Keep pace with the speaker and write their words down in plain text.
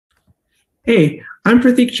Hey, I'm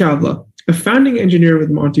Prateek Chawla, a founding engineer with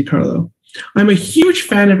Monte Carlo. I'm a huge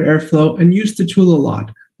fan of Airflow and use the tool a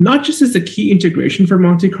lot, not just as a key integration for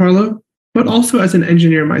Monte Carlo, but also as an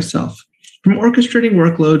engineer myself, from orchestrating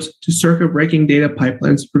workloads to circuit breaking data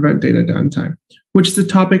pipelines to prevent data downtime, which is the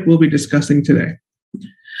topic we'll be discussing today.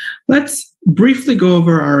 Let's briefly go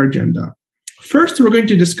over our agenda. First, we're going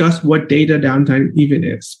to discuss what data downtime even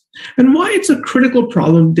is, and why it's a critical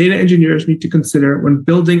problem data engineers need to consider when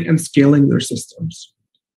building and scaling their systems.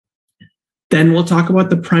 Then we'll talk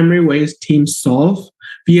about the primary ways teams solve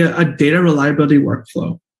via a data reliability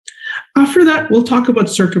workflow. After that, we'll talk about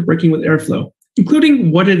circuit breaking with Airflow,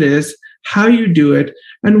 including what it is, how you do it,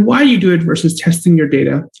 and why you do it versus testing your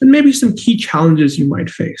data, and maybe some key challenges you might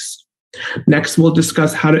face. Next, we'll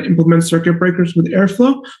discuss how to implement circuit breakers with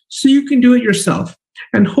Airflow so you can do it yourself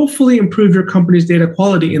and hopefully improve your company's data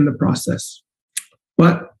quality in the process.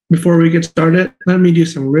 But before we get started, let me do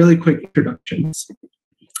some really quick introductions.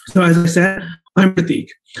 So as I said, I'm Prateek.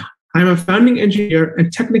 I'm a founding engineer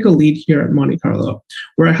and technical lead here at Monte Carlo,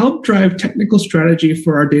 where I help drive technical strategy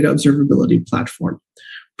for our data observability platform.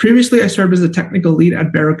 Previously, I served as a technical lead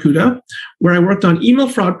at Barracuda, where I worked on email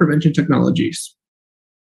fraud prevention technologies.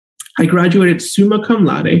 I graduated summa cum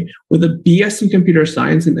laude with a BS in computer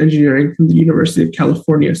science and engineering from the University of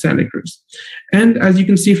California, Santa Cruz. And as you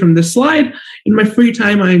can see from this slide, in my free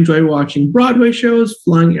time, I enjoy watching Broadway shows,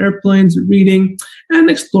 flying airplanes, reading, and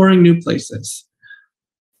exploring new places.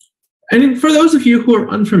 And for those of you who are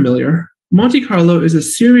unfamiliar, Monte Carlo is a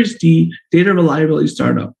Series D data reliability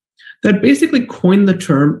startup that basically coined the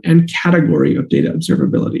term and category of data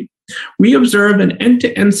observability. We observe an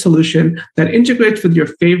end-to-end solution that integrates with your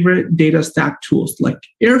favorite data stack tools like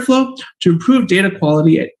Airflow to improve data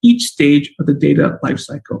quality at each stage of the data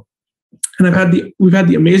lifecycle. And we've had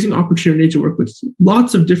the amazing opportunity to work with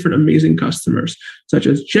lots of different amazing customers, such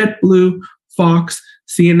as JetBlue, Fox,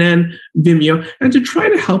 CNN, Vimeo, and to try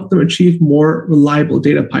to help them achieve more reliable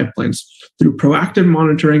data pipelines through proactive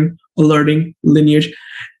monitoring, alerting, lineage,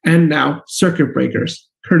 and now circuit breakers,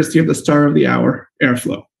 courtesy of the star of the hour,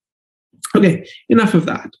 Airflow. Okay, enough of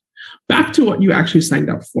that. Back to what you actually signed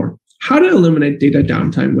up for. How to eliminate data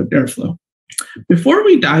downtime with Airflow. Before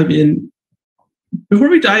we dive into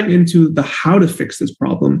the how to fix this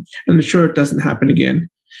problem and ensure it doesn't happen again,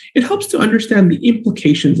 it helps to understand the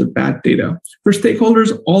implications of bad data for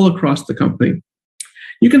stakeholders all across the company.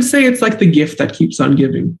 You can say it's like the gift that keeps on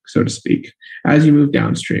giving, so to speak, as you move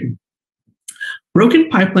downstream. Broken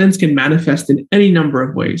pipelines can manifest in any number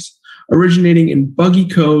of ways, originating in buggy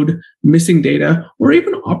code, missing data, or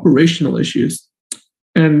even operational issues.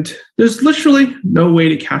 And there's literally no way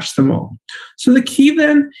to catch them all. So the key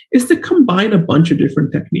then is to combine a bunch of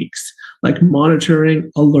different techniques like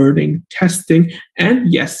monitoring, alerting, testing,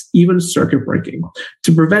 and yes, even circuit breaking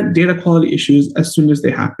to prevent data quality issues as soon as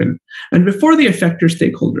they happen and before they affect your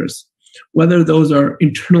stakeholders, whether those are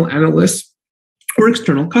internal analysts or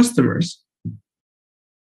external customers.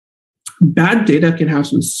 Bad data can have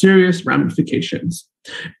some serious ramifications,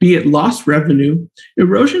 be it lost revenue,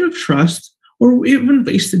 erosion of trust, or even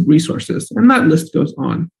wasted resources, and that list goes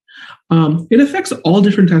on. It affects all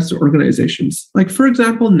different types of organizations. Like, for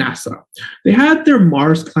example, NASA. They had their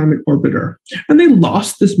Mars Climate Orbiter, and they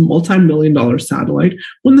lost this multi-million-dollar satellite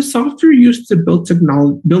when the software used to build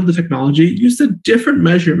the technology used a different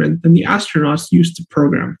measurement than the astronauts used to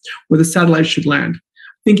program where the satellite should land.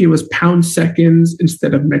 I think it was pound seconds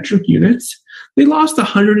instead of metric units. They lost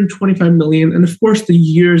 125 million, and of course, the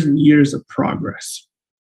years and years of progress.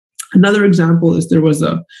 Another example is there was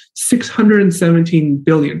a 617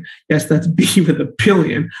 billion, yes, that's B with a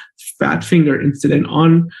billion, fat finger incident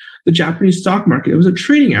on the Japanese stock market. It was a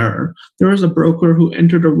trading error. There was a broker who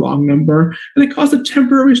entered a wrong number, and it caused a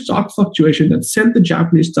temporary stock fluctuation that sent the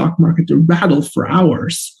Japanese stock market to rattle for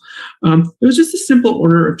hours. It was just a simple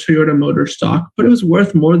order of Toyota Motor stock, but it was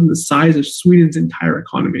worth more than the size of Sweden's entire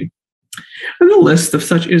economy. And the list of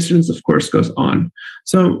such incidents, of course, goes on.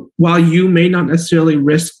 So while you may not necessarily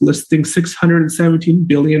risk listing $617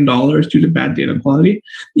 billion due to bad data quality,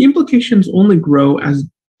 the implications only grow as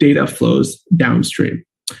data flows downstream.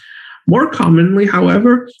 More commonly,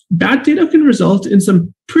 however, bad data can result in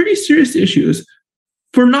some pretty serious issues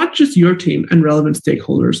for not just your team and relevant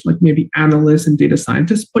stakeholders, like maybe analysts and data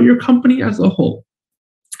scientists, but your company as a whole.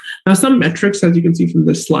 Now, some metrics, as you can see from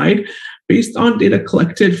this slide, based on data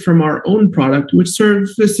collected from our own product, which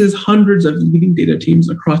services hundreds of leading data teams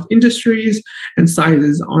across industries and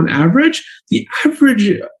sizes on average, the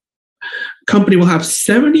average company will have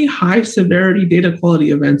 70 high-severity data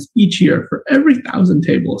quality events each year for every 1,000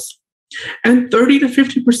 tables. And 30 to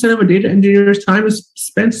 50% of a data engineer's time is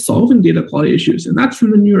spent solving data quality issues. And that's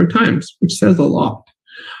from the New York Times, which says a lot.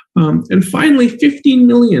 And finally, 15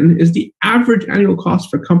 million is the average annual cost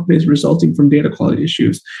for companies resulting from data quality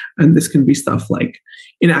issues. And this can be stuff like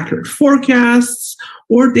inaccurate forecasts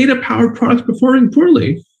or data-powered products performing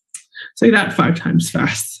poorly. Say that 5 times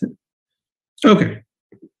fast. Okay,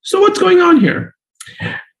 so what's going on here?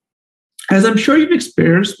 As I'm sure you've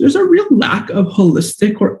experienced, there's a real lack of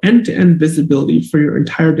holistic or end-to-end visibility for your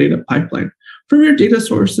entire data pipeline, from your data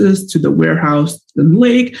sources to the warehouse, to the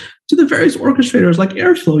lake, to the various orchestrators like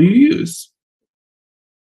Airflow you use.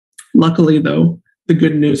 Luckily, though, the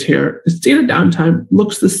good news here is data downtime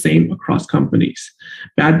looks the same across companies.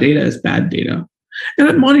 Bad data is bad data. And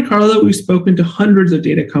at Monte Carlo, we've spoken to hundreds of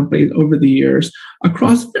data companies over the years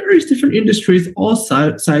across various different industries, all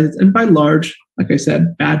sizes, and by large, like I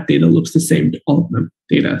said, bad data looks the same to all of them.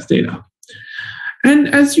 Data is data.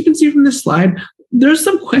 And as you can see from this slide, there's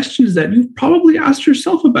some questions that you've probably asked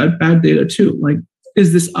yourself about bad data too. Like,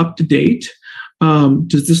 is this up to date?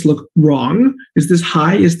 Does this look wrong? Is this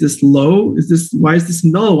high? Is this low? Why is this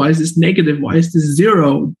null? Why is this negative? Why is this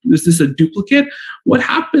 0? Is this a duplicate? What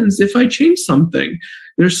happens if I change something?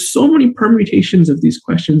 There's so many permutations of these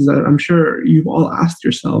questions that I'm sure you've all asked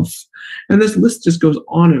yourself. And this list just goes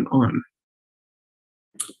on and on.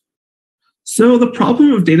 So the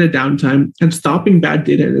problem of data downtime and stopping bad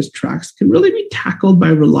data in its tracks can really be tackled by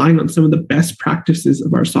relying on some of the best practices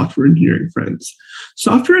of our software engineering friends.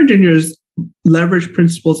 Software engineers leverage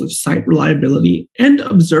principles of site reliability and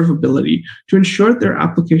observability to ensure their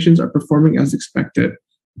applications are performing as expected,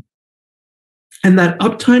 and that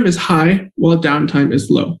uptime is high while downtime is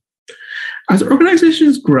low. As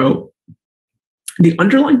organizations grow, the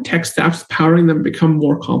underlying tech stacks powering them become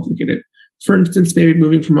more complicated. For instance, maybe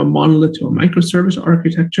moving from a monolith to a microservice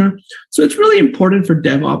architecture. So it's really important for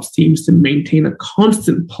DevOps teams to maintain a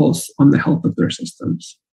constant pulse on the health of their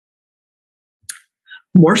systems.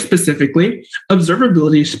 More specifically,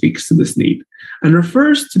 observability speaks to this need and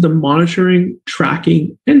refers to the monitoring,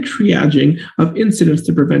 tracking, and triaging of incidents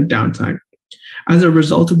to prevent downtime. As a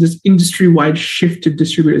result of this industry-wide shift to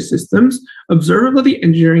distributed systems, observability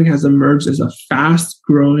engineering has emerged as a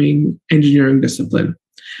fast-growing engineering discipline.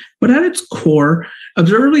 But at its core,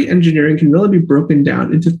 observability engineering can really be broken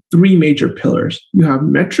down into 3 major pillars. You have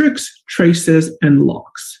metrics, traces, and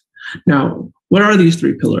logs. Now, what are these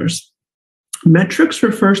 3 pillars? Metrics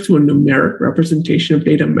refers to a numeric representation of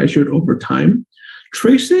data measured over time.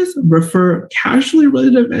 Traces refer casually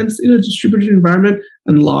related events in a distributed environment,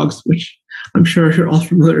 and logs, which I'm sure you're all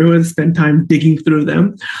familiar with, spend time digging through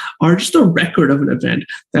them, are just a record of an event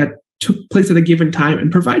that took place at a given time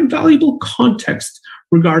and provide valuable context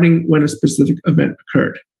regarding when a specific event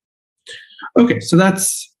occurred. Okay, so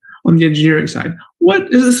that's on the engineering side.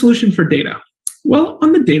 What is the solution for data? Well,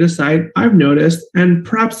 on the data side, I've noticed, and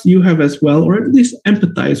perhaps you have as well, or at least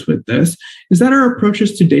empathize with this, is that our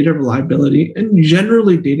approaches to data reliability and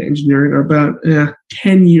generally data engineering are about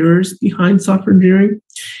 10 years behind software engineering.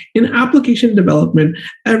 In application development,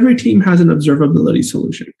 every team has an observability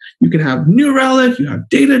solution. You can have New Relic, you have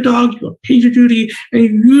Datadog, you have PagerDuty, and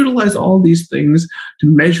you utilize all these things to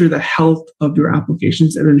measure the health of your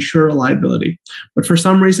applications and ensure reliability. But for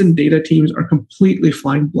some reason, data teams are completely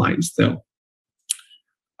flying blind still.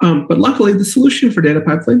 But luckily, the solution for data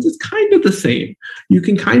pipelines is kind of the same. You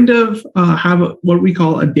can kind of have what we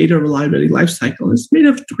call a data reliability lifecycle. It's made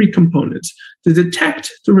of 3 components: to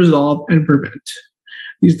detect, to resolve, and prevent.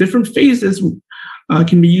 These different phases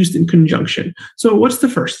can be used in conjunction. So what's the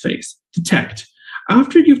first phase? Detect.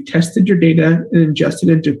 After you've tested your data and ingested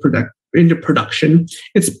it into production,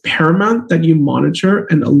 it's paramount that you monitor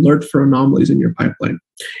and alert for anomalies in your pipeline.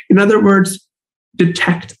 In other words,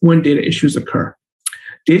 detect when data issues occur.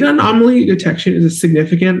 Data anomaly detection is a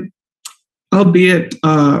significant, albeit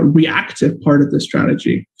reactive part of the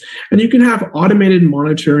strategy. And you can have automated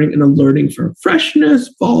monitoring and alerting for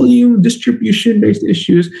freshness, volume, distribution-based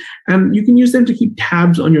issues, and you can use them to keep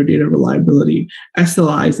tabs on your data reliability,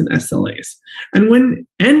 SLIs and SLAs. And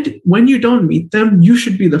when you don't meet them, you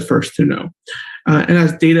should be the first to know. And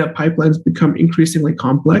as data pipelines become increasingly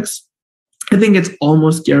complex, I think it's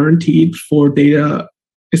almost guaranteed for data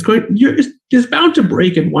it's bound to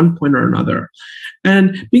break at one point or another.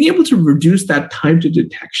 And being able to reduce that time to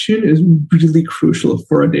detection is really crucial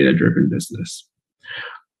for a data-driven business.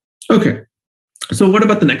 Okay, so what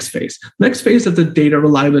about the next phase? The next phase of the data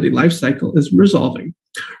reliability lifecycle is resolving.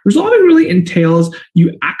 Resolving really entails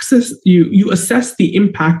you assess the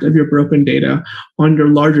impact of your broken data on your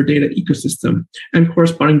larger data ecosystem and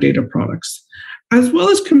corresponding data products, as well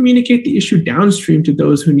as communicate the issue downstream to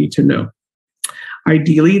those who need to know.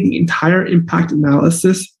 Ideally, the entire impact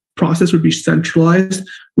analysis process would be centralized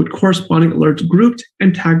with corresponding alerts grouped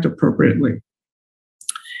and tagged appropriately.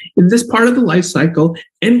 In this part of the life cycle,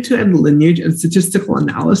 end-to-end lineage and statistical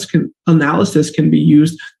analysis can be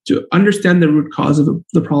used to understand the root cause of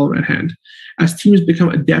the problem at hand. As teams become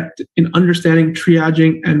adept in understanding,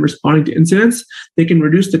 triaging, and responding to incidents, they can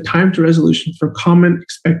reduce the time to resolution for common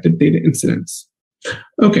expected data incidents.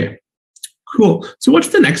 Okay, cool. So what's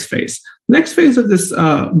the next phase? The next phase of this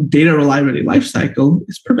data reliability lifecycle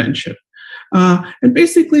is prevention. And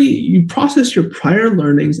basically, you process your prior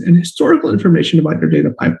learnings and historical information about your data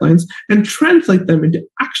pipelines and translate them into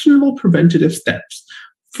actionable preventative steps.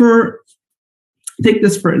 Take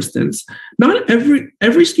this for instance. Not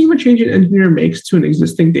every schema change an engineer makes to an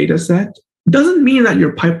existing data set doesn't mean that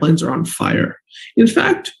your pipelines are on fire. In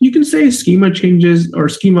fact, you can say schema changes or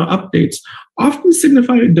schema updates often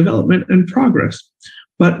signify development and progress.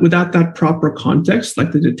 But without that proper context,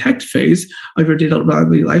 like the detect phase of your data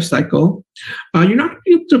reliability lifecycle, you're not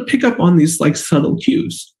able to pick up on these like subtle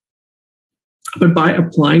cues. But by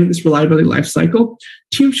applying this reliability lifecycle,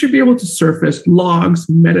 teams should be able to surface logs,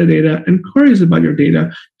 metadata, and queries about your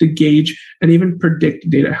data to gauge and even predict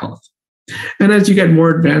data health. And as you get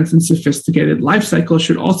more advanced and sophisticated, lifecycle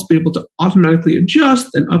should also be able to automatically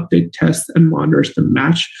adjust and update tests and monitors to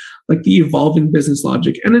match like the evolving business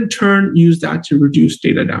logic, and in turn use that to reduce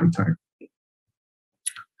data downtime.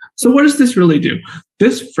 So what does this really do?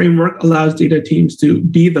 This framework allows data teams to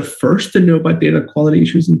be the first to know about data quality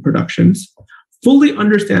issues in productions, fully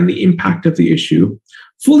understand the impact of the issue,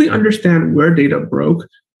 fully understand where data broke,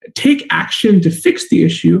 take action to fix the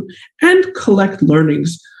issue, and collect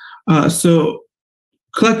learnings.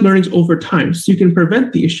 Collect learnings over time so you can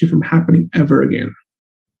prevent the issue from happening ever again.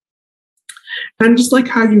 And just like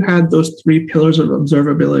how you had those 3 pillars of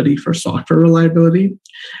observability for software reliability,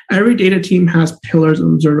 every data team has pillars of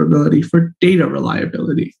observability for data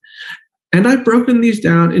reliability. And I've broken these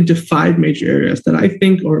down into 5 major areas that I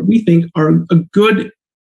think, or we think, are a good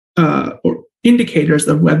or indicators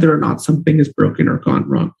of whether or not something is broken or gone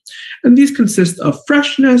wrong. And these consist of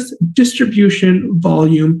freshness, distribution,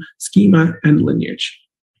 volume, schema, and lineage.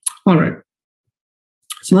 All right.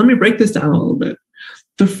 So let me break this down a little bit.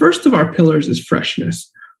 The first of our pillars is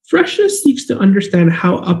freshness. Freshness seeks to understand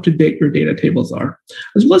how up-to-date your data tables are,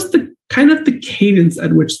 as well as the kind of the cadence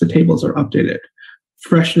at which the tables are updated.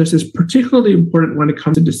 Freshness is particularly important when it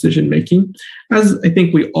comes to decision making, as I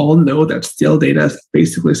think we all know that stale data is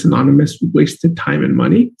basically synonymous with wasted time and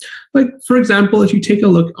money. Like, for example, if you take a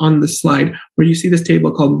look on the slide where you see this table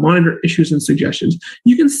called Monitor Issues and Suggestions,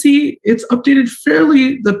 you can see it's updated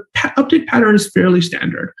the update pattern is fairly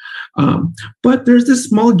standard. But there's this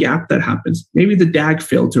small gap that happens. Maybe the DAG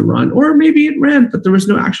failed to run, or maybe it ran, but there was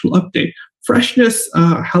no actual update. Freshness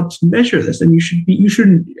helps measure this, and you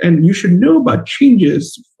should know about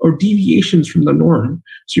changes or deviations from the norm,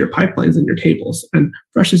 so your pipelines and your tables. And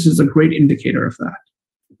freshness is a great indicator of that.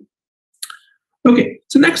 Okay,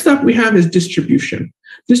 so next up we have is distribution.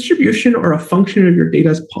 Distribution, or a function of your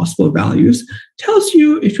data's possible values, tells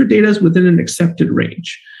you if your data is within an accepted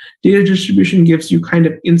range. Data distribution gives you kind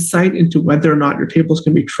of insight into whether or not your tables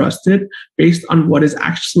can be trusted based on what is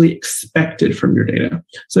actually expected from your data.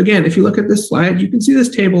 So again, if you look at this slide, you can see this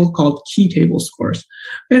table called key table scores.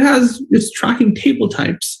 It's tracking table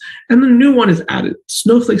types, and the new one is added,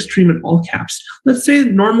 Snowflake stream in all caps. Let's say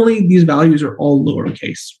normally these values are all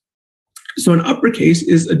lowercase. So an uppercase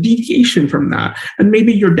is a deviation from that, and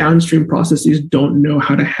maybe your downstream processes don't know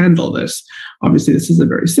how to handle this. Obviously, this is a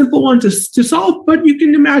very simple one to solve, but you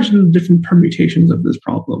can imagine the different permutations of this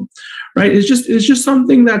problem, right? It's just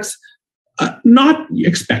something that's not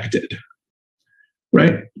expected,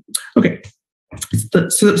 right? Okay.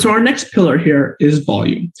 So our next pillar here is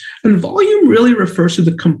volume, and volume really refers to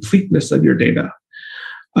the completeness of your data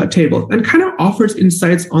table and kind of offers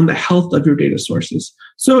insights on the health of your data sources.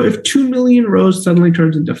 So if 2 million rows suddenly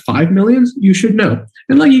turns into 5 million, you should know.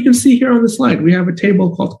 And like you can see here on the slide, we have a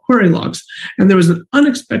table called query logs, and there was an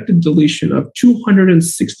unexpected deletion of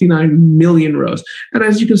 269 million rows. And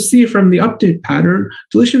as you can see from the update pattern,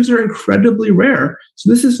 deletions are incredibly rare. So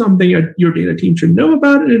this is something your data team should know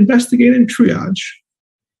about and investigate and triage.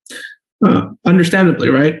 Understandably,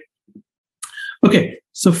 right? Okay,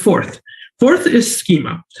 so fourth is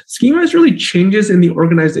schema. Schema is really changes in the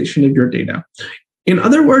organization of your data. In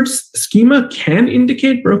other words, schema can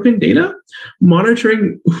indicate broken data.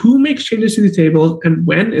 Monitoring who makes changes to the table and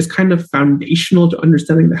when is kind of foundational to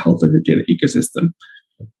understanding the health of your data ecosystem.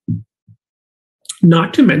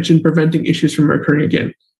 Not to mention preventing issues from occurring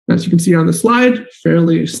again. As you can see on the slide,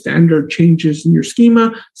 fairly standard changes in your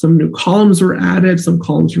schema. Some new columns were added, some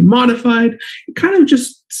columns were modified. It kind of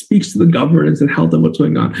just speaks to the governance and health of what's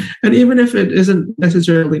going on. And even if it isn't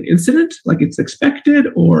necessarily an incident, like it's expected,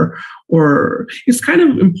 or it's kind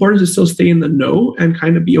of important to still stay in the know and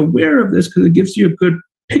kind of be aware of this, because it gives you a good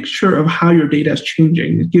picture of how your data is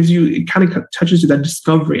changing. It kind of touches to that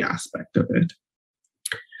discovery aspect of it.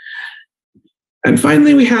 And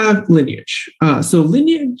finally, we have lineage. So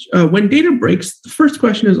lineage, when data breaks, the first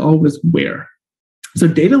question is always where. So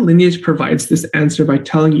data lineage provides this answer by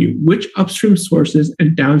telling you which upstream sources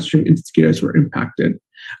and downstream instigators were impacted,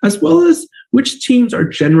 as well as which teams are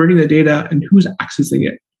generating the data and who's accessing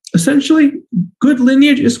it. Essentially, good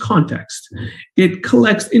lineage is context. It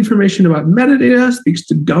collects information about metadata, speaks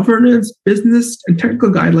to governance, business, and technical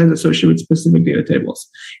guidelines associated with specific data tables.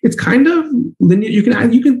 It's kind of lineage.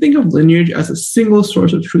 You can think of lineage as a single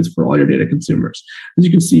source of truth for all your data consumers. As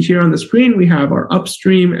you can see here on the screen, we have our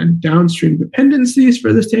upstream and downstream dependencies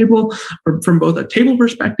for this table, from both a table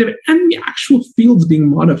perspective and the actual fields being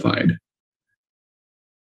modified.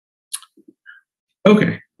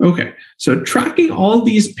 Okay, so tracking all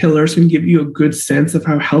these pillars can give you a good sense of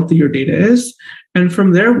how healthy your data is, and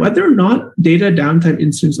from there, whether or not data downtime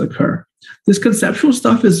incidents occur. This conceptual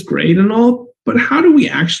stuff is great and all, but how do we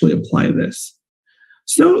actually apply this?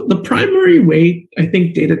 So the primary way I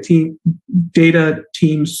think data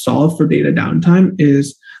teams solve for data downtime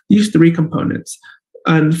is these three components.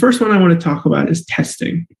 And the first one I want to talk about is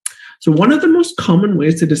testing. So one of the most common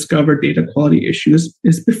ways to discover data quality issues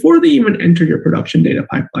is before they even enter your production data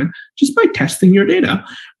pipeline, just by testing your data.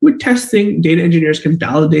 With testing, data engineers can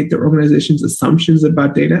validate their organization's assumptions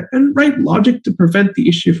about data and write logic to prevent the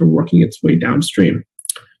issue from working its way downstream.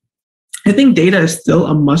 I think data is still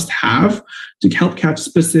a must-have to help catch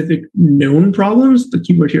specific known problems. The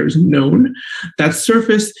keyword here is known, that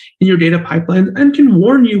surface in your data pipeline and can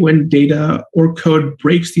warn you when data or code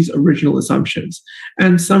breaks these original assumptions.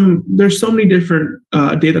 And there's so many different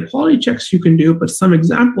data quality checks you can do, but some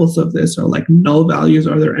examples of this are like null values.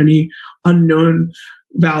 Are there any unknown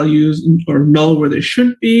values or null where they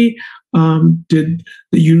should be? Did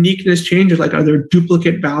the uniqueness change? Like, are there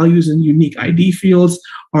duplicate values in unique ID fields?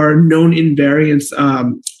 Are known invariants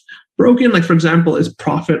broken? Like, for example, is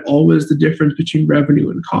profit always the difference between revenue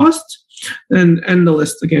and cost? And the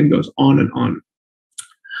list again goes on and on.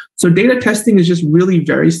 So data testing is just really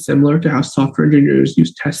very similar to how software engineers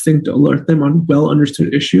use testing to alert them on well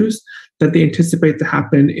understood issues that they anticipate to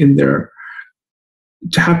happen to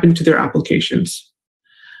their applications.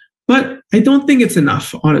 But I don't think it's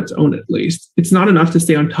enough on its own, at least. It's not enough to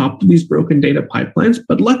stay on top of these broken data pipelines,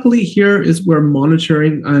 but luckily here is where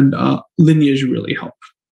monitoring and lineage really help.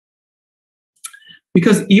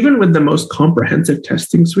 Because even with the most comprehensive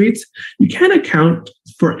testing suites, you can't account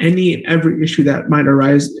for any and every issue that might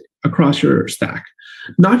arise across your stack,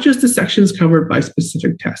 not just the sections covered by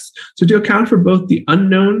specific tests. So to account for both the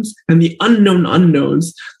unknowns and the unknown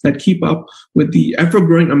unknowns that keep up with the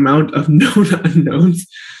ever-growing amount of known unknowns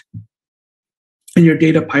in your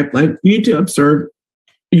data pipeline, you need to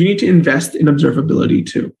invest in observability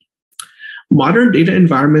too. Modern data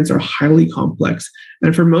environments are highly complex,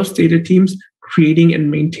 and for most data teams, creating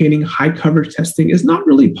and maintaining high coverage testing is not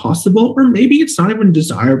really possible, or maybe it's not even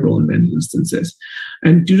desirable in many instances.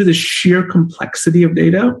 And due to the sheer complexity of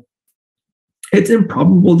data, it's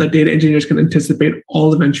improbable that data engineers can anticipate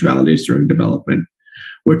all eventualities during development.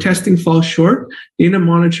 Where testing falls short, data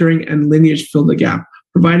monitoring and lineage fill the gap,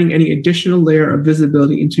 providing any additional layer of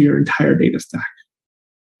visibility into your entire data stack.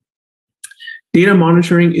 Data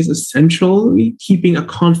monitoring is essentially keeping a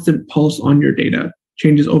constant pulse on your data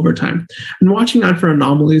changes over time and watching out for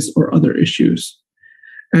anomalies or other issues.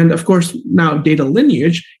 And of course, now data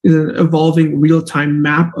lineage is an evolving real-time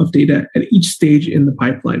map of data at each stage in the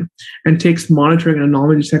pipeline and takes monitoring and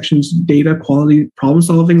anomaly detection's data quality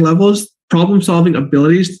problem-solving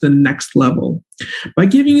abilities to the next level by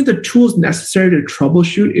giving you the tools necessary to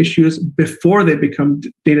troubleshoot issues before they become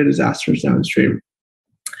data disasters downstream.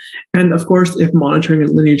 And of course, if monitoring and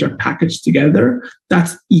lineage are packaged together,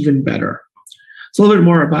 that's even better. So a little bit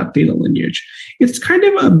more about data lineage. It's kind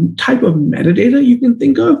of a type of metadata you can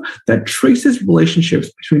think of that traces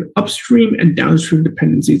relationships between upstream and downstream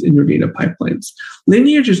dependencies in your data pipelines.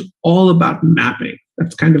 Lineage is all about mapping.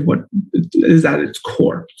 That's kind of what it is at its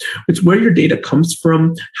core. It's where your data comes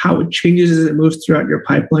from, how it changes as it moves throughout your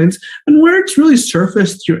pipelines, and where it's really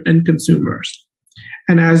surfaced to your end consumers.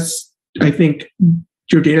 And as I think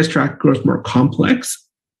your data stack grows more complex,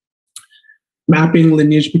 mapping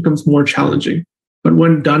lineage becomes more challenging. But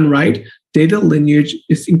when done right, data lineage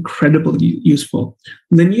is incredibly useful.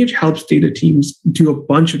 Lineage helps data teams do a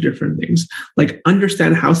bunch of different things, like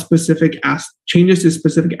understand how specific changes to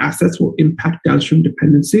specific assets will impact downstream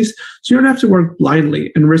dependencies, so you don't have to work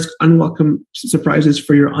blindly and risk unwelcome surprises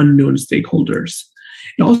for your unknown stakeholders.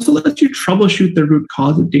 It also lets you troubleshoot the root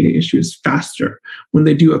cause of data issues faster when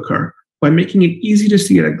they do occur, by making it easy to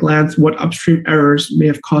see at a glance what upstream errors may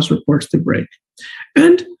have caused reports to break.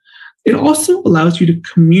 And it also allows you to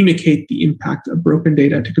communicate the impact of broken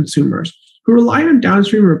data to consumers who rely on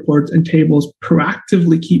downstream reports and tables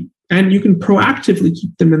and you can proactively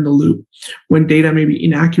keep them in the loop when data may be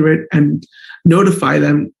inaccurate and notify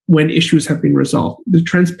them when issues have been resolved. The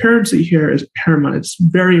transparency here is paramount. It's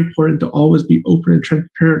very important to always be open and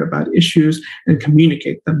transparent about issues and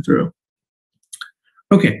communicate them through.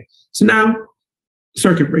 Okay, so now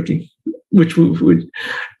circuit breaking, which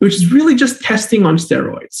is really just testing on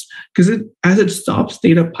steroids, because it stops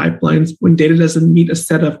data pipelines when data doesn't meet a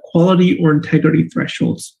set of quality or integrity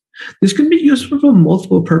thresholds. This can be useful for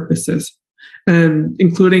multiple purposes, and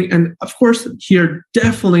of course here,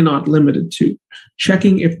 definitely not limited to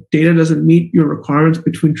checking if data doesn't meet your requirements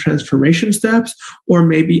between transformation steps, or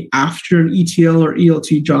maybe after an ETL or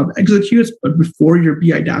ELT job executes, but before your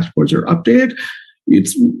BI dashboards are updated.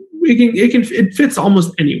 It fits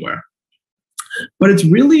almost anywhere. But it's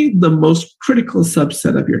really the most critical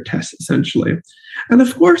subset of your test, essentially. And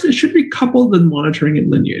of course, it should be coupled with monitoring and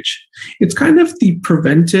lineage. It's kind of the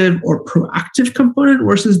preventive or proactive component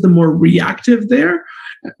versus the more reactive there.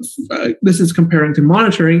 This is comparing to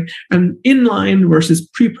monitoring, and inline versus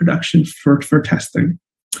pre-production for testing.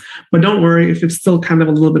 But don't worry if it's still kind of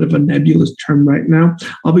a little bit of a nebulous term right now.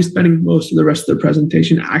 I'll be spending most of the rest of the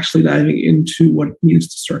presentation actually diving into what it means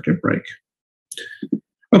to circuit break.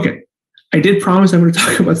 Okay, I did promise I'm going to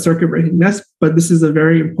talk about circuit breaking next, but this is a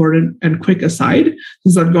very important and quick aside.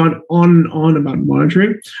 Since I've gone on and on about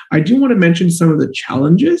monitoring, I do want to mention some of the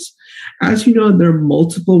challenges. As you know, there are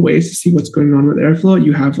multiple ways to see what's going on with Airflow.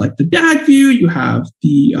 You have like the DAG view, you have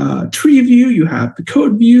the tree view, you have the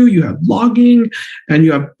code view, you have logging, and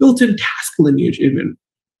you have built-in task lineage even.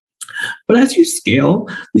 But as you scale,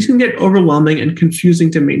 these can get overwhelming and confusing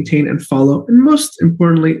to maintain and follow. And most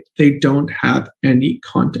importantly, they don't have any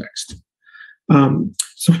context.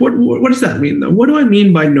 So what does that mean, though? What do I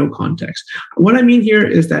mean by no context? What I mean here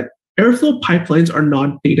is that Airflow pipelines are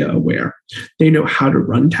not data aware. They know how to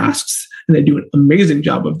run tasks, and they do an amazing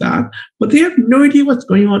job of that, but they have no idea what's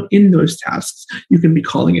going on in those tasks. You can be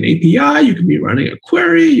calling an API, you can be running a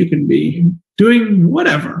query, you can be doing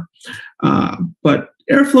whatever, but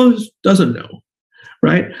Airflow doesn't know,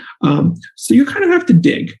 right? So you kind of have to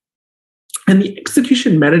dig. And the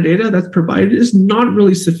execution metadata that's provided is not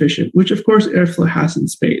really sufficient, which of course Airflow has in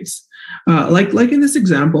spades. Like in this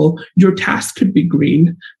example, your task could be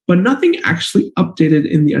green, but nothing actually updated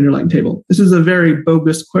in the underlying table. This is a very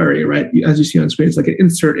bogus query, right? As you see on screen, it's like an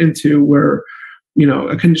insert into where,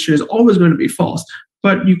 a condition is always going to be false.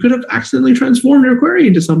 But you could have accidentally transformed your query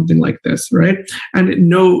into something like this, right? And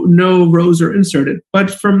no rows are inserted. But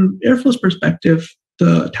from Airflow's perspective,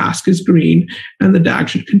 the task is green and the DAG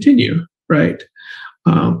should continue, right?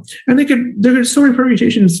 And there's so many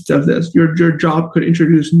permutations of this. Your job could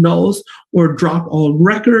introduce nulls or drop all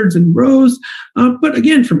records and rows. But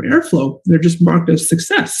again, from Airflow, they're just marked as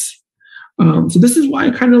success. So this is why I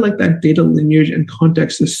kind of like that data lineage and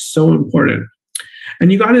context is so important.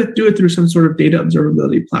 And you got to do it through some sort of data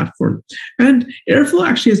observability platform. And Airflow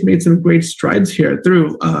actually has made some great strides here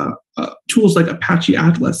through tools like Apache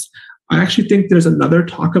Atlas. I actually think there's another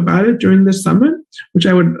talk about it during this summit, which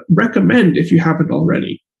I would recommend if you haven't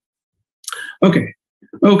already. Okay.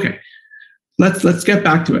 Let's get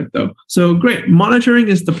back to it though. So great, monitoring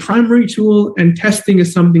is the primary tool and testing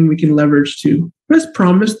is something we can leverage too. As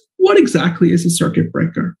promised, what exactly is a circuit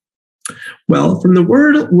breaker? Well, from the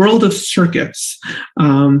world of circuits,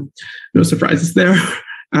 no surprises there.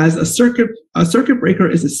 As a circuit breaker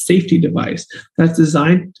is a safety device that's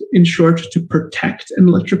designed, in short, to protect an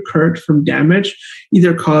electric current from damage,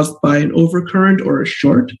 either caused by an overcurrent or a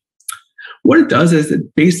short. What it does is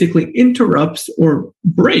it basically interrupts or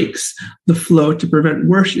breaks the flow to prevent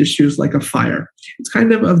worse issues like a fire. It's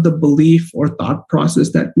kind of the belief or thought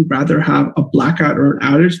process that you'd rather have a blackout or an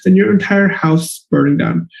outage than your entire house burning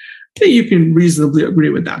down. I think you can reasonably agree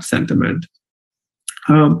with that sentiment.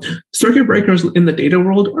 Circuit breakers in the data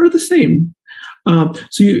world are the same.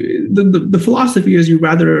 So the philosophy is you'd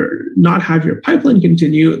rather not have your pipeline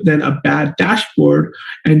continue than a bad dashboard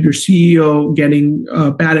and your CEO getting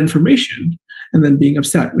bad information and then being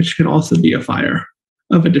upset, which can also be a fire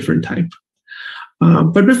of a different type.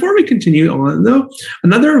 But before we continue on, though,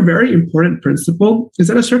 another very important principle is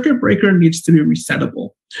that a circuit breaker needs to be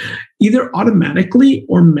resettable, either automatically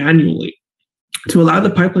or manually, to allow the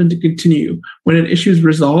pipeline to continue when an issue is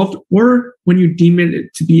resolved or when you deem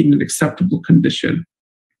it to be in an acceptable condition.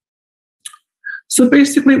 So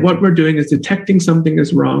basically, what we're doing is detecting something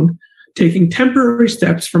is wrong, taking temporary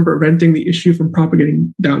steps from preventing the issue from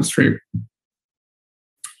propagating downstream.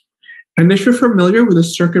 And if you're familiar with a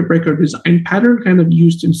circuit breaker design pattern kind of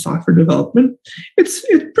used in software development, it's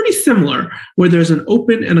pretty similar, where there's an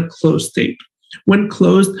open and a closed state. When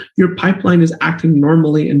closed, your pipeline is acting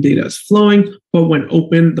normally and data is flowing, but when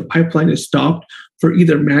open, the pipeline is stopped for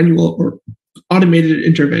either manual or automated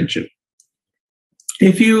intervention.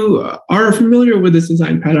 If you are familiar with this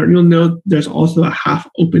design pattern, you'll know there's also a half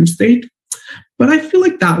open state. But I feel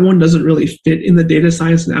like that one doesn't really fit in the data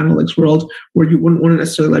science and analytics world, where you wouldn't want to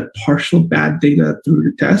necessarily let partial bad data through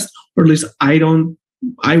the test, or at least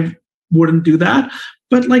I wouldn't do that.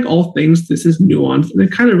 But like all things, this is nuanced, and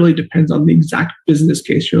it kind of really depends on the exact business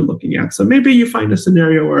case you're looking at. So maybe you find a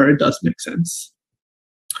scenario where it does make sense.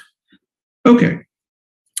 Okay,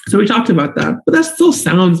 so we talked about that, but that still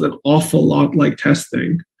sounds an awful lot like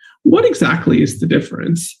testing. What exactly is the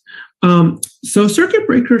difference? So circuit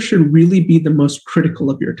breakers should really be the most critical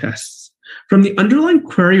of your tests. From the underlying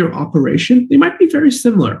query or operation, they might be very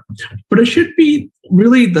similar, but it should be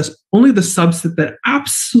really only the subset that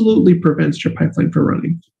absolutely prevents your pipeline from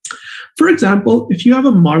running. For example, if you have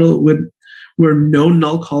a model where no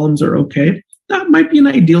null columns are okay, that might be an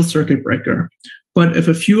ideal circuit breaker. But if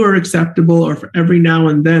a few are acceptable, or for every now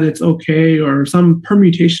and then it's okay, or some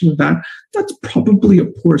permutation of that, that's probably a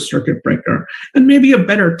poor circuit breaker, and maybe a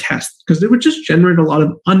better test, because it would just generate a lot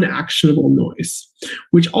of unactionable noise,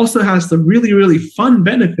 which also has the really, really fun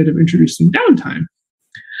benefit of introducing downtime.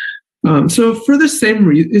 So for the same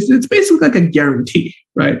reason, it's basically like a guarantee,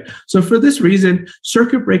 right? So for this reason,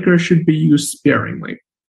 circuit breakers should be used sparingly.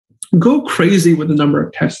 Go crazy with the number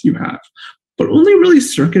of tests you have, but only really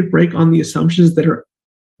circuit break on the assumptions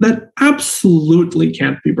that absolutely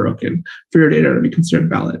can't be broken for your data to be considered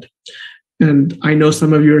valid. And I know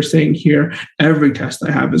some of you are saying here, every test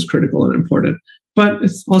I have is critical and important, but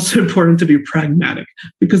it's also important to be pragmatic,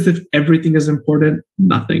 because if everything is important,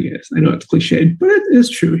 nothing is. I know it's cliched, but it is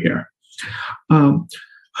true here.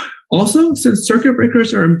 Also, since circuit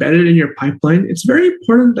breakers are embedded in your pipeline, it's very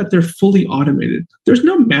important that they're fully automated. There's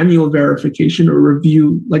no manual verification or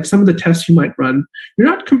review like some of the tests you might run. You're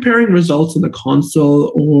not comparing results in the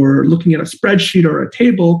console or looking at a spreadsheet or a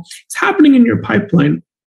table. It's happening in your pipeline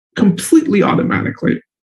completely automatically.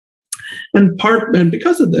 And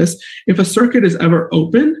because of this, if a circuit is ever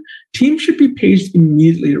open, teams should be paged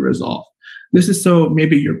immediately to resolve. This is so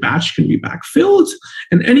maybe your batch can be backfilled,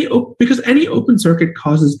 and because any open circuit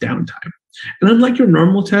causes downtime. And unlike your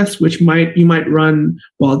normal tests, which you might run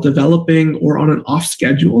while developing or on an off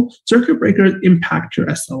schedule, circuit breakers impact your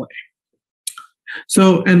SLA.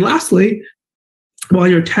 So, and lastly, while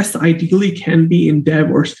your tests ideally can be in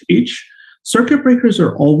dev or stage, circuit breakers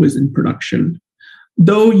are always in production.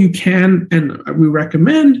 Though you can, and we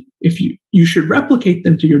recommend, if you should replicate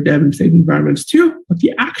them to your dev and stage environments too, but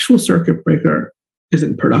the actual circuit breaker is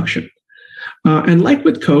in production. And like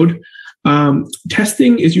with code,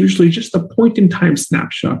 testing is usually just a point-in-time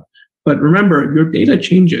snapshot. But remember, your data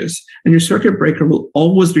changes, and your circuit breaker will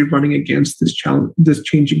always be running against this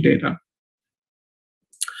changing data.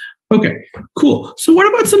 Okay, cool. So what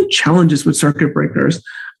about some challenges with circuit breakers?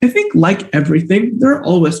 I think like everything, there are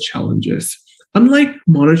always challenges. Unlike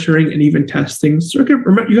monitoring and even testing,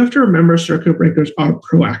 you have to remember circuit breakers are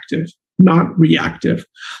proactive, not reactive.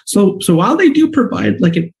 So while they do provide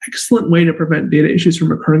like an excellent way to prevent data issues from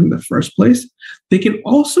occurring in the first place, they can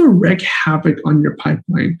also wreak havoc on your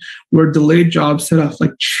pipeline, where delayed jobs set off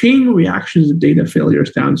like chain reactions of data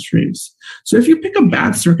failures downstreams. So if you pick a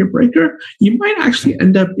bad circuit breaker, you might actually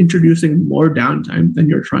end up introducing more downtime than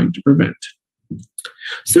you're trying to prevent.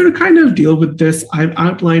 So to kind of deal with this, I've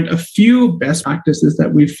outlined a few best practices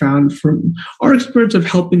that we've found from our experience of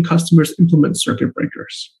helping customers implement circuit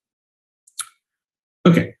breakers.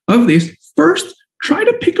 Okay, of these, first, try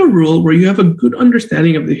to pick a rule where you have a good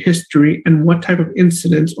understanding of the history and what type of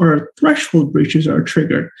incidents or threshold breaches are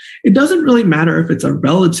triggered. It doesn't really matter if it's a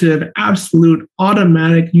relative, absolute,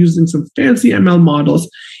 automatic, using some fancy ML models.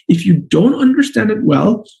 If you don't understand it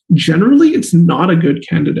well, generally it's not a good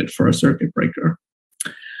candidate for a circuit breaker.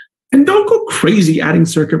 And don't go crazy adding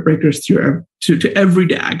circuit breakers to every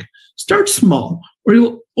DAG. Start small, or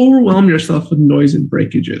you'll overwhelm yourself with noise and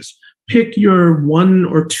breakages. Pick your one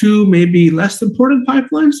or two, maybe less important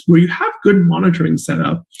pipelines where you have good monitoring set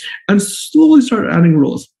up, and slowly start adding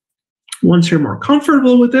rules. Once you're more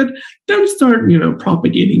comfortable with it, then start,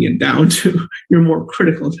 propagating it down to your more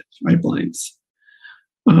critical pipelines.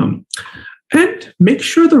 And make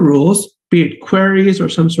sure the rules, be it queries or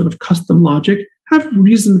some sort of custom logic, have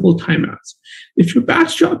reasonable timeouts. If your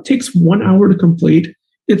batch job takes 1 hour to complete,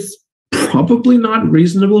 it's probably not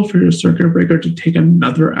reasonable for your circuit breaker to take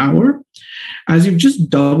another hour, as you've just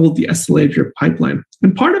doubled the SLA of your pipeline.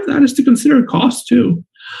 And part of that is to consider cost too.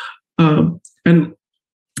 And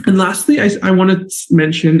lastly, I want to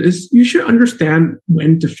mention is you should understand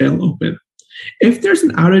when to fail open. If there's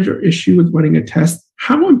an outage or issue with running a test,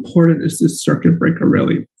 how important is this circuit breaker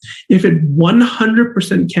really? If it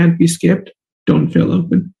 100% can't be skipped, don't fail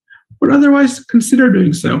open. But otherwise, consider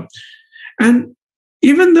doing so. And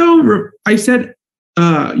even though I said,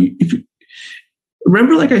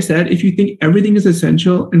 remember, like I said, if you think everything is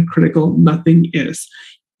essential and critical, nothing is.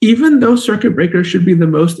 Even though circuit breakers should be the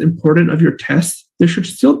most important of your tests, there should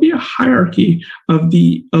still be a hierarchy of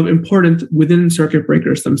importance within circuit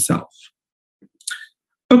breakers themselves.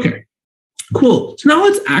 Okay, cool. So now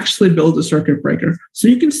let's actually build a circuit breaker. So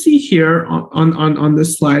you can see here on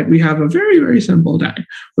this slide, we have a very, very simple DAG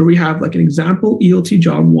where we have like an example ELT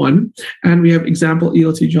job 1 and we have example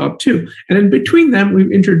ELT job 2. And in between them, we've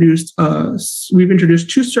introduced 2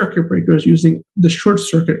 circuit breakers using the short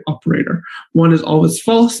circuit operator. One is always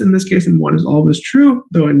false in this case, and one is always true,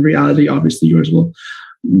 though in reality, obviously yours will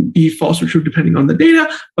be false or true depending on the data.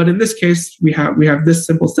 But in this case, we have this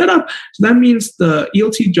simple setup. So that means the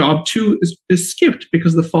ELT job 2 is skipped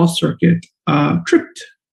because the false circuit tripped.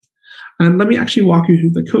 And let me actually walk you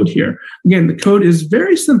through the code here. Again, the code is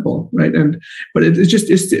very simple, right? But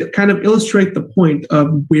it's to kind of illustrate the point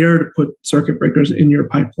of where to put circuit breakers in your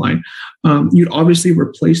pipeline. You'd obviously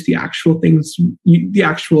replace the actual things, the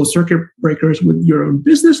actual circuit breakers with your own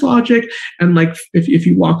business logic. And like if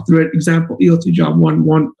you walk through it, example ELT job 1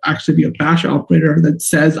 won't actually be a bash operator that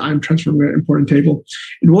says I'm transforming an important table.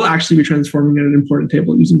 It will actually be transforming an important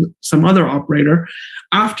table using some other operator.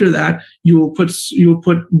 After that, you will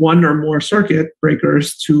put one or more circuit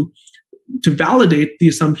breakers to validate the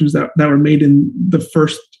assumptions that were made in the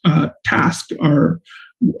first task are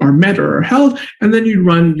met or are held, and then you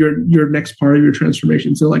run your next part of your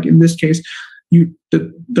transformation. So, like in this case,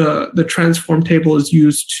 the transform table is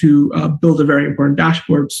used to build a very important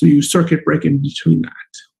dashboard. So you circuit break in between that.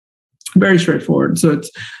 Very straightforward. So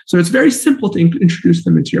it's very simple to introduce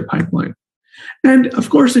them into your pipeline. And of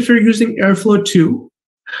course, if you're using Airflow 2,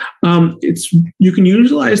 you can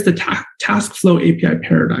utilize the task flow API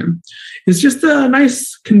paradigm. It's just a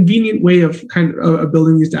nice, convenient way of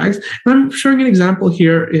building these DAGs. And I'm showing an example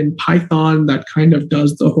here in Python that kind of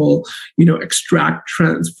does the whole, extract,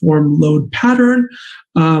 transform, load pattern.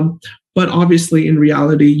 But obviously, in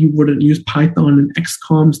reality, you wouldn't use Python and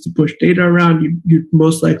XComs to push data around. You'd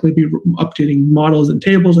most likely be updating models and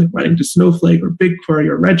tables, like writing to Snowflake or BigQuery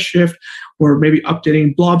or Redshift, or maybe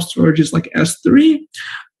updating blob storages like S3.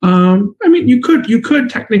 You could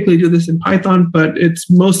technically do this in Python, but it's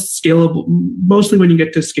most scalable. Mostly when you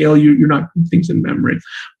get to scale, you're not putting things in memory.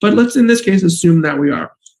 But let's, in this case, assume that we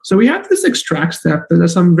are. So we have this extract step that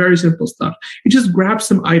does some very simple stuff. It just grabs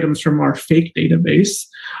some items from our fake database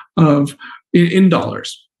in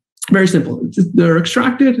dollars. Very simple. They're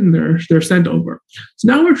extracted and they're sent over. So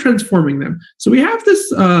now we're transforming them. So we have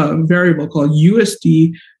this variable called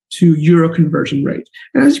USD to euro conversion rate.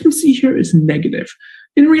 And as you can see here, it's negative.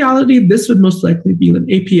 In reality, this would most likely be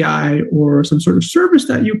an API or some sort of service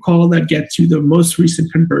that you call that gets you the most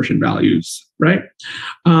recent conversion values, right?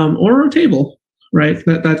 Or a table, right?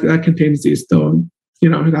 That contains these, though,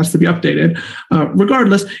 it has to be updated.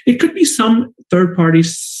 Regardless, it could be some third-party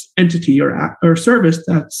entity or service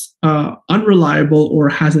that's unreliable or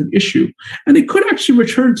has an issue. And it could actually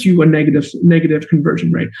return to you a negative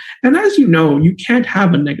conversion rate. And as you know, you can't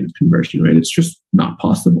have a negative conversion rate. It's just not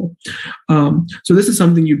possible. So this is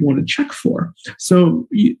something you'd want to check for. So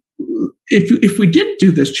if we didn't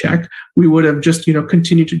do this check, we would have just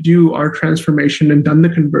continued to do our transformation and done the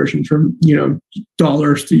conversion from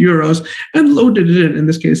dollars to euros and loaded it in. In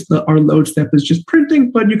this case, our load step is just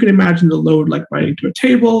printing, but you can imagine the load like writing to a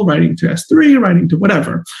table, writing to S3, writing to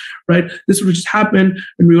whatever, right? This would just happen,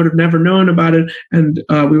 and we would have never known about it, and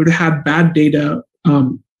we would have bad data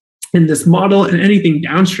in this model, and anything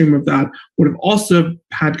downstream of that would have also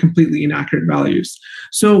had completely inaccurate values.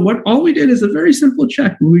 So all we did is a very simple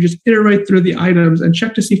check where we just iterate through the items and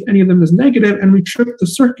check to see if any of them is negative, and we trip the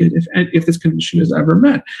circuit if this condition is ever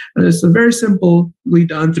met. And it's very simply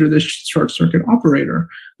done through this short circuit operator.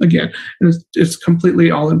 Again, and it's completely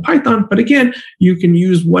all in Python, but again, you can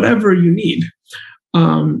use whatever you need.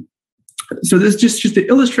 So this just to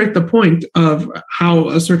illustrate the point of how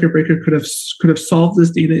a circuit breaker could have solved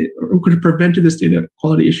this data, or could have prevented this data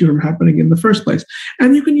quality issue from happening in the first place.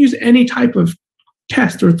 And you can use any type of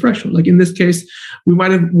test or threshold. Like in this case, we might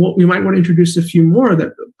want to introduce a few more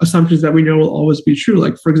that assumptions that we know will always be true.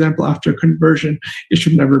 Like, for example, after conversion, it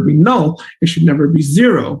should never be null. It should never be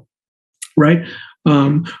zero, right?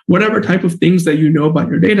 Whatever type of things that you know about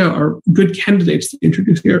your data are good candidates to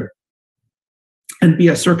introduce here and be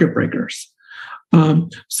as circuit breakers.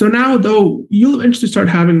 So now, though, you'll eventually start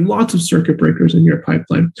having lots of circuit breakers in your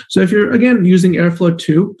pipeline. So if you're, again, using Airflow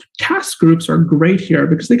 2, task groups are great here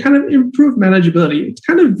because they kind of improve manageability. It's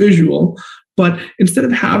kind of visual, but instead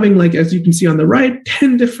of having, like, as you can see on the right,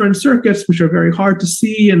 10 different circuits, which are very hard to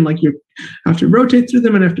see, and like you have to rotate through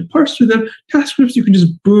them and have to parse through them, task groups, you can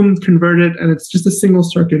just boom, convert it, and it's just a single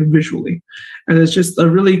circuit visually. And it's just a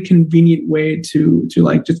really convenient way to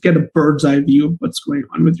like just get a bird's eye view of what's going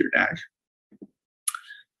on with your DAG.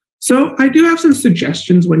 So I do have some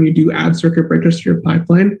suggestions when you do add circuit breakers to your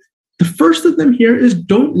pipeline. The first of them here is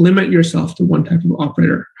don't limit yourself to one type of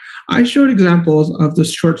operator. I showed examples of the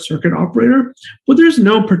short circuit operator, but there's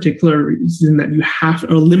no particular reason that you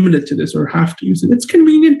are limited to this or have to use it. It's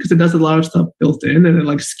convenient because it does a lot of stuff built in and it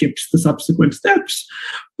like skips the subsequent steps.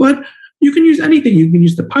 But you can use anything. You can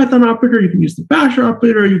use the Python operator, you can use the Bash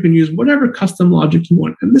operator, you can use whatever custom logic you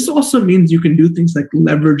want. And this also means you can do things like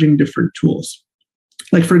leveraging different tools.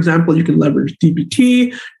 Like, for example, you can leverage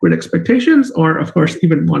DBT, grid expectations, or, of course,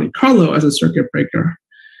 even Monte Carlo as a circuit breaker.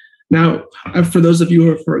 Now, for those of you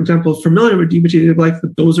who are, for example, familiar with DBT, they're like,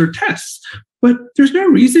 those are tests. But there's no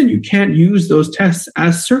reason you can't use those tests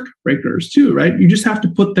as circuit breakers too, right? You just have to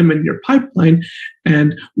put them in your pipeline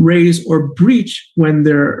and raise or breach when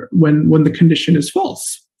the condition is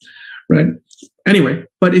false, right? Anyway,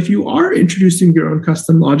 but if you are introducing your own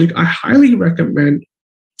custom logic, I highly recommend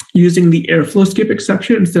using the Airflow skip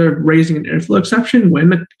exception instead of raising an Airflow exception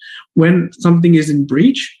when something is in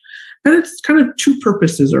breach. And it's kind of two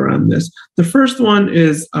purposes around this. The first one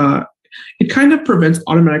is it kind of prevents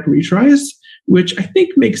automatic retries, which I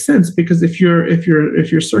think makes sense because if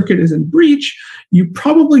your circuit is in breach, you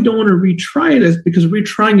probably don't want to retry it because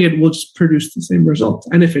retrying it will just produce the same results.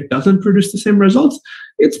 And if it doesn't produce the same results,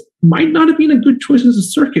 it might not have been a good choice as a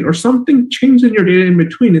circuit or something changed in your data in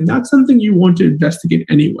between. And that's something you want to investigate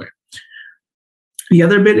anyway. The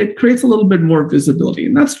other bit, it creates a little bit more visibility.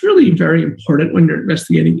 And that's really very important when you're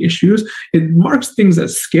investigating issues. It marks things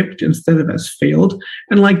as skipped instead of as failed.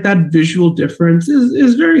 And like that visual difference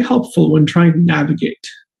is very helpful when trying to navigate.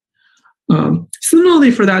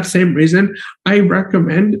 Similarly, for that same reason, I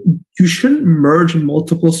recommend you shouldn't merge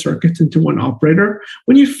multiple circuits into one operator.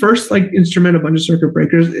 When you first instrument a bunch of circuit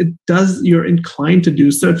breakers, you're inclined to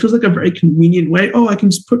do so. It feels like a very convenient way. Oh, I can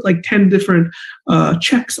just put 10 different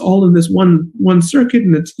checks all in this one circuit,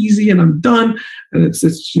 and it's easy, and I'm done. And it's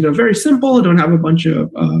very simple. I don't have a bunch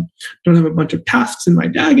of tasks in my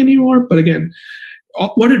DAG anymore. But again,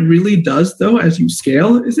 what it really does, though, as you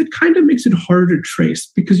scale, is it kind of makes it harder to trace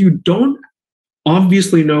because you don't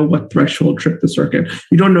obviously know what threshold tripped the circuit.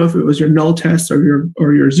 You don't know if it was your null test or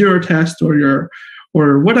your zero test or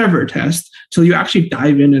whatever test till you actually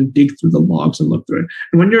dive in and dig through the logs and look through it.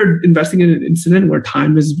 And when you're investing in an incident where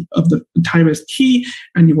time is key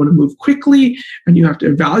and you want to move quickly and you have to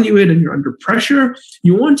evaluate and you're under pressure,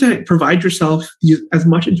 you want to provide yourself as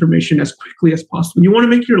much information as quickly as possible. You want to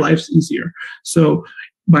make your lives easier. So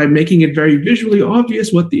by making it very visually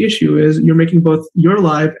obvious what the issue is, you're making both your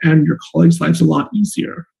life and your colleagues' lives a lot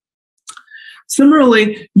easier.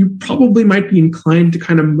 Similarly, you probably might be inclined to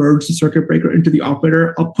kind of merge the circuit breaker into the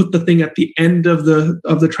operator. I'll put the thing at the end of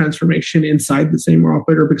the transformation inside the same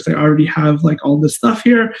operator because I already have all this stuff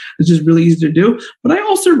here. It's just really easy to do. But I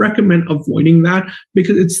also recommend avoiding that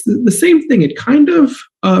because it's the same thing. It kind of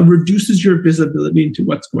reduces your visibility into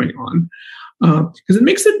what's going on. Because it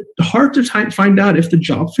makes it hard to find out if the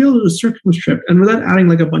job failed or the circuit was tripped. And without adding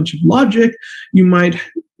a bunch of logic, you might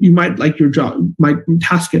your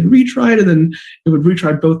task get retried, and then it would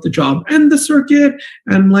retry both the job and the circuit.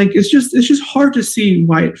 And it's just hard to see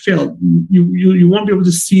why it failed. You won't be able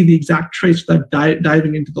to see the exact trace without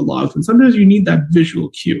diving into the logs. And sometimes you need that visual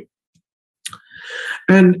cue.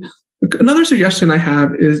 And another suggestion I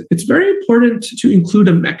have is it's very important to include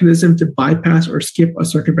a mechanism to bypass or skip a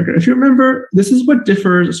circuit breaker. If you remember, this is what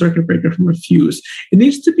differs a circuit breaker from a fuse. It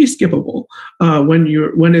needs to be skippable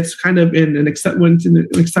when it's kind of in an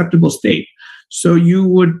acceptable state. So you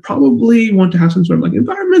would probably want to have some sort of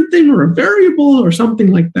environment thing or a variable or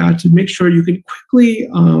something like that to make sure you can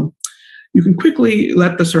quickly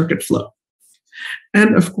let the circuit flow.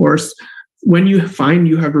 And of course, when you find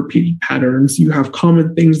you have repeated patterns, you have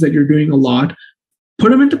common things that you're doing a lot,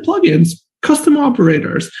 put them into plugins, custom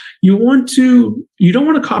operators. You don't want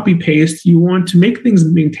to copy paste. You want to make things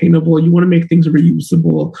maintainable. You want to make things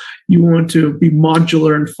reusable. You want to be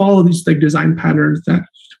modular and follow these like design patterns that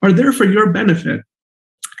are there for your benefit.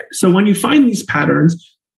 So when you find these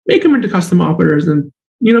patterns, make them into custom operators and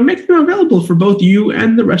make them available for both you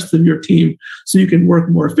and the rest of your team, so you can work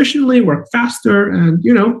more efficiently, work faster, and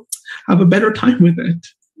have a better time with it.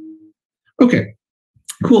 Okay.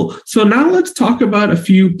 Cool. So now let's talk about a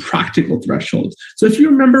few practical thresholds. So if you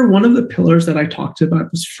remember, one of the pillars that I talked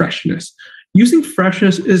about was freshness. Using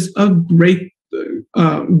freshness is a great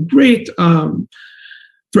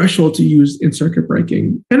threshold to use in circuit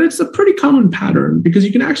breaking. And it's a pretty common pattern because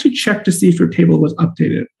you can actually check to see if your table was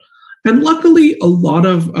updated. And luckily, a lot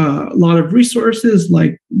of resources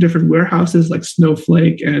like different warehouses like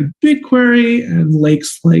Snowflake and BigQuery and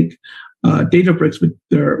lakes like Databricks with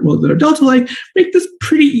their Delta Lake make this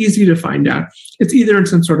pretty easy to find out. It's either in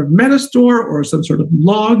some sort of meta store or some sort of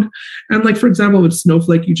log. And like, for example, with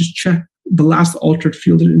Snowflake, you just check the last altered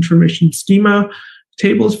fielded information schema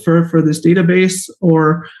tables for this database,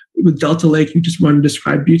 or with Delta Lake, you just run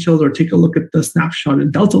describe details or take a look at the snapshot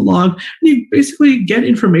in Delta log, and you basically get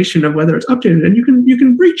information of whether it's updated, and you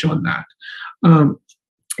can breach on that.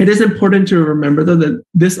 It is important to remember, though, that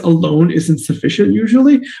this alone isn't sufficient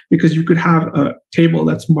usually, because you could have a table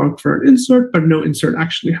that's marked for an insert, but no insert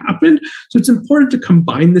actually happened. So it's important to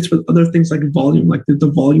combine this with other things like volume, like the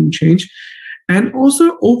volume change. And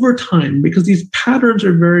also over time, because these patterns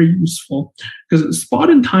are very useful, because spot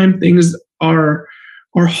in time things are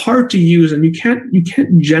hard to use and you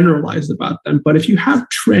can't generalize about them. But if you have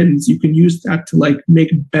trends, you can use that to like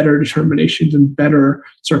make better determinations and better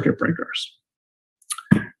circuit breakers.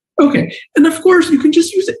 Okay, and of course, you can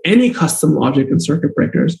just use any custom logic in circuit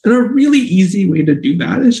breakers. And a really easy way to do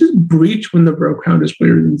that is just breach when the row count is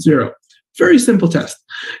greater than 0. Very simple test.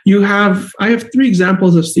 I have 3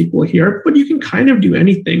 examples of SQL here, but you can kind of do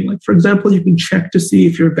anything. Like, for example, you can check to see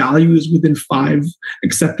if your value is within 5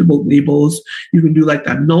 acceptable labels. You can do like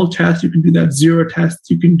that null test. You can do that 0 test.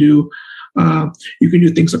 You can do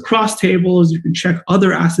things across tables. You can check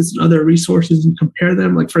other assets and other resources and compare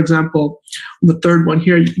them. Like, for example, the third one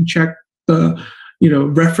here, you can check the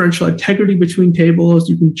referential integrity between tables.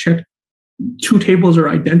 You can check 2 tables are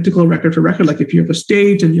identical record to record. Like if you have a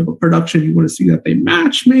stage and you have a production, you want to see that they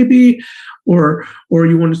match maybe, or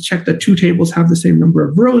you want to check that 2 tables have the same number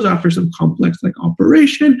of rows after some complex like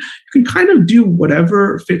operation. You can kind of do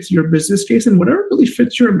whatever fits your business case and whatever really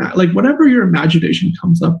fits your whatever your imagination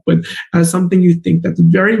comes up with as something you think that's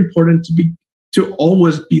very important to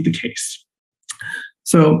always be the case.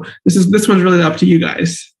 So this one's really up to you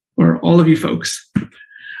guys, or all of you folks.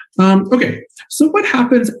 Okay, so what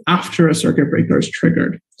happens after a circuit breaker is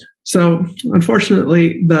triggered? So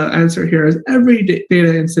unfortunately, the answer here is every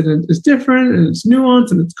data incident is different and it's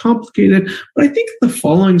nuanced and it's complicated, but I think the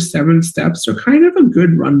following 7 steps are kind of a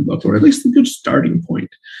good run book, or at least a good starting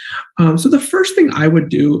point. So the first thing I would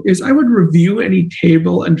do is I would review any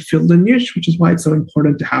table and field lineage, which is why it's so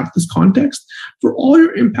important to have this context, for all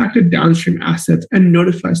your impacted downstream assets and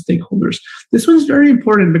notify stakeholders. This one's very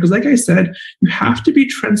important because, like I said, you have to be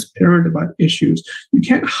transparent about issues. You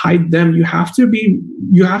can't hide them. You have to be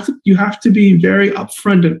very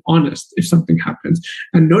upfront and honest if something happens.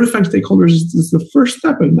 And notifying stakeholders is the first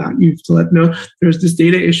step in that. You have to let them know there's this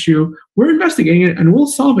data issue. We're investigating it and we'll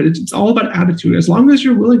solve it. It's all about attitude. As long as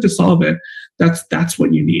you're willing to solve it, that's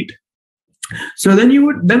what you need. So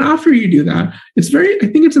then after you do that, I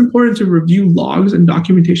think it's important to review logs and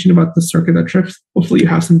documentation about the circuit that trips. Hopefully you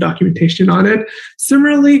have some documentation on it.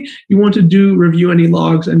 Similarly, you want to review any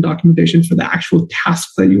logs and documentation for the actual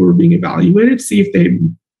tasks that you were being evaluated, see if they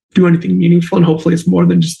do anything meaningful, and hopefully it's more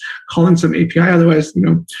than just calling some API. Otherwise,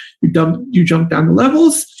 you jump down the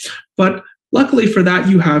levels. But luckily for that,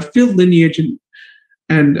 you have field lineage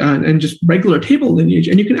and just regular table lineage,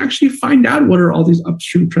 and you can actually find out what are all these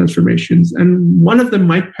upstream transformations, and one of them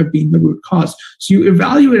might have been the root cause. So you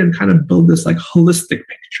evaluate and kind of build this like holistic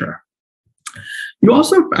picture. You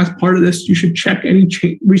also, as part of this, you should check any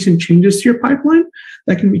recent changes to your pipeline.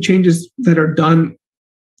 That can be changes that are done,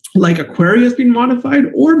 like a query has been modified,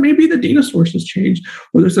 or maybe the data source has changed,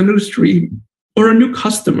 or there's a new stream, or a new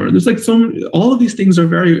customer. There's all of these things are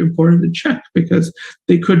very important to check because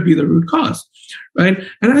they could be the root cause, right?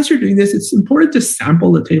 And as you're doing this, it's important to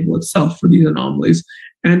sample the table itself for these anomalies.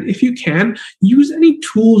 And if you can, use any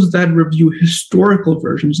tools that review historical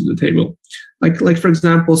versions of the table. Like for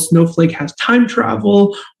example, Snowflake has time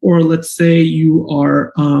travel, or let's say you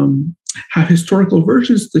have historical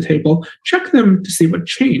versions of the table, check them to see what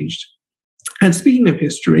changed. And speaking of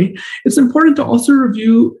history, it's important to also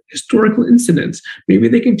review historical incidents. Maybe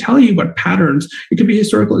they can tell you what patterns. It could be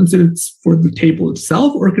historical incidents for the table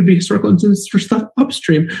itself, or it could be historical incidents for stuff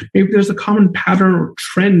upstream. Maybe there's a common pattern or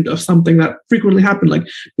trend of something that frequently happened, like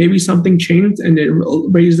maybe something changed and it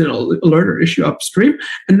raised an alert or issue upstream,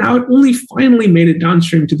 and now it only finally made it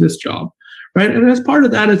downstream to this job. Right. And as part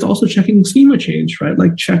of that, it's also checking schema change, right?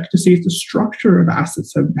 Like check to see if the structure of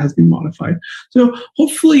assets has been modified. So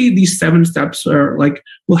hopefully these 7 steps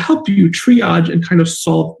will help you triage and kind of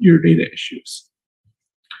solve your data issues.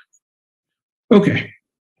 Okay.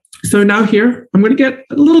 So now here, I'm going to get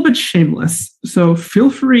a little bit shameless. So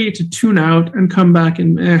feel free to tune out and come back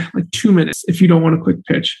in like 2 minutes if you don't want a quick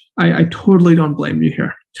pitch. I totally don't blame you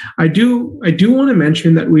here. I do want to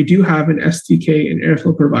mention that we do have an SDK and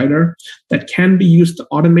Airflow provider that can be used to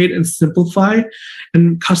automate and simplify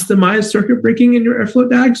and customize circuit breaking in your Airflow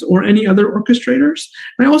DAGs or any other orchestrators.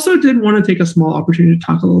 And I also did want to take a small opportunity to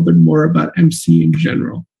talk a little bit more about MC in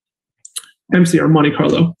general. MC or Monte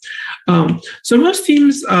Carlo. So most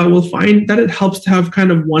teams will find that it helps to have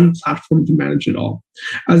kind of one platform to manage it all,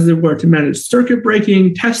 as it were, to manage circuit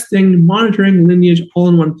breaking, testing, monitoring, lineage, all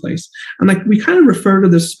in one place. And like we kind of refer to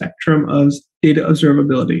this spectrum as data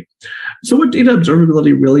observability. So what data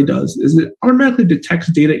observability really does is it automatically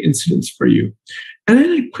detects data incidents for you. And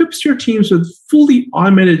it equips your teams with fully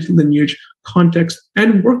automated lineage, context,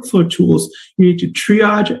 and workflow tools you need to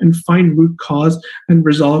triage and find root cause and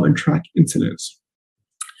resolve and track incidents.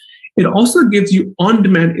 It also gives you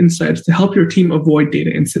on-demand insights to help your team avoid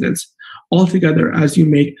data incidents altogether as you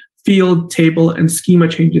make field, table, and schema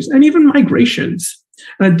changes, and even migrations.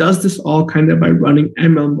 And it does this all kind of by running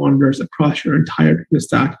ML monitors across your entire data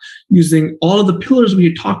stack using all of the pillars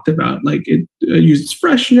we talked about. Like it uses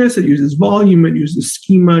freshness, it uses volume, it uses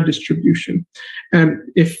schema distribution. And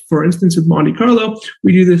if, for instance, with Monte Carlo,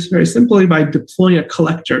 we do this very simply by deploying a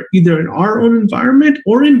collector, either in our own environment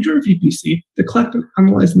or in your VPC, to collect and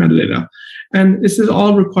analyze metadata. And this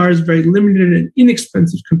all requires very limited and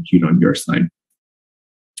inexpensive compute on your side.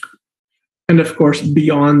 And of course,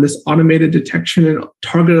 beyond this automated detection and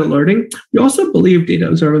targeted alerting, we also believe data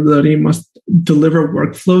observability must deliver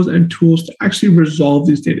workflows and tools to actually resolve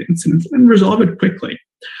these data incidents and resolve it quickly.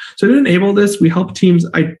 So to enable this, we help teams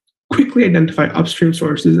quickly identify upstream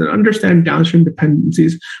sources and understand downstream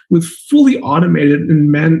dependencies with fully automated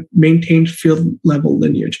and maintained field level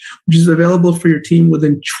lineage, which is available for your team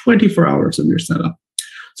within 24 hours of your setup.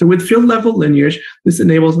 So with field level lineage, this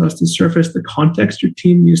enables us to surface the context your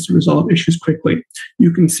team needs to resolve issues quickly.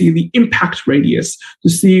 You can see the impact radius to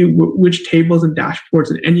see which tables and dashboards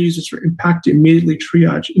and end users are impacted to immediately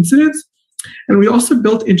triage incidents. And we also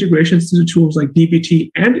built integrations to the tools like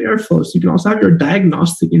dbt and Airflow, so you can also have your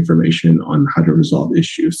diagnostic information on how to resolve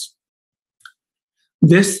issues.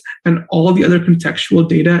 This and all the other contextual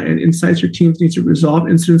data and insights your teams need to resolve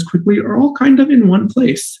incidents quickly are all kind of in one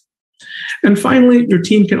place. And finally, your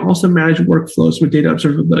team can also manage workflows with data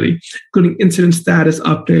observability, including incident status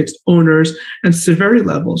updates, owners, and severity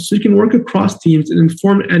levels. So you can work across teams and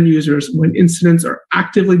inform end users when incidents are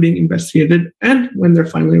actively being investigated and when they're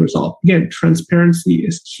finally resolved. Again, transparency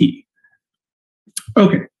is key.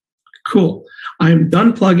 Okay, cool. I'm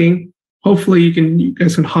done plugging. Hopefully you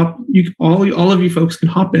guys can all of you folks can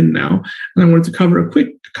hop in now. And I wanted to cover a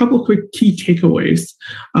couple quick key takeaways.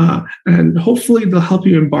 And hopefully they'll help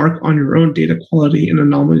you embark on your own data quality and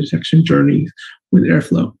anomaly detection journey with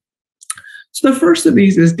Airflow. So the first of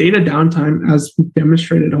these is data downtime, as we've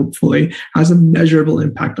demonstrated, hopefully, has a measurable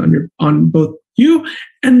impact on both you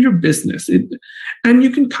and your business. And you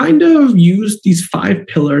can kind of use these 5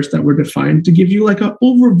 pillars that were defined to give you like an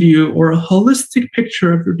overview or a holistic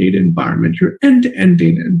picture of your data environment, your end-to-end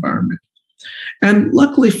data environment. And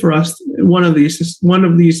luckily for us, one of these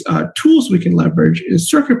tools we can leverage is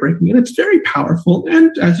circuit breaking, and it's very powerful.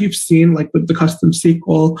 And as you've seen, like with the custom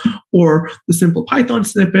SQL or the simple Python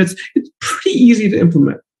snippets, it's pretty easy to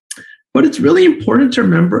implement. But it's really important to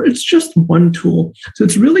remember it's just one tool. So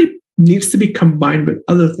it's really needs to be combined with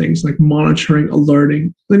other things like monitoring,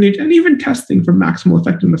 alerting, lineage, and even testing for maximal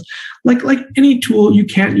effectiveness. Like any tool, you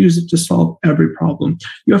can't use it to solve every problem.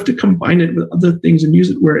 You have to combine it with other things and use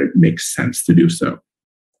it where it makes sense to do so.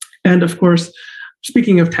 And of course,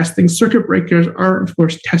 speaking of testing, circuit breakers are, of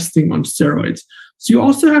course, testing on steroids. So you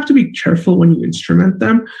also have to be careful when you instrument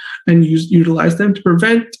them and utilize them to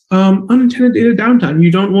prevent unintended data downtime.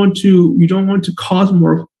 You don't want to cause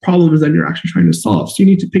more problems than you're actually trying to solve. So you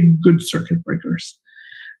need to pick good circuit breakers.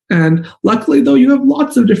 And luckily, though, you have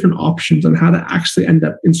lots of different options on how to actually end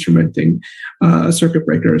up instrumenting circuit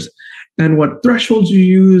breakers. and what thresholds you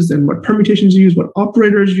use and what permutations you use, what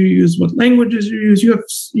operators you use, what languages you use.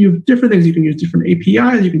 You have different things. You can use different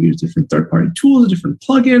APIs. You can use different third-party tools, different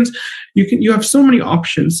plugins. You have so many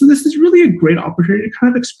options. So this is really a great opportunity to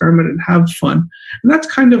kind of experiment and have fun. And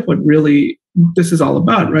that's kind of what really this is all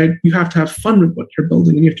about, right? You have to have fun with what you're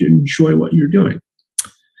building and you have to enjoy what you're doing.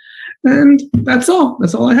 And that's all.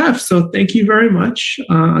 That's all I have. So thank you very much.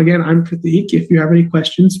 Again, I'm Prateek. If you have any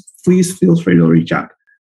questions, please feel free to reach out.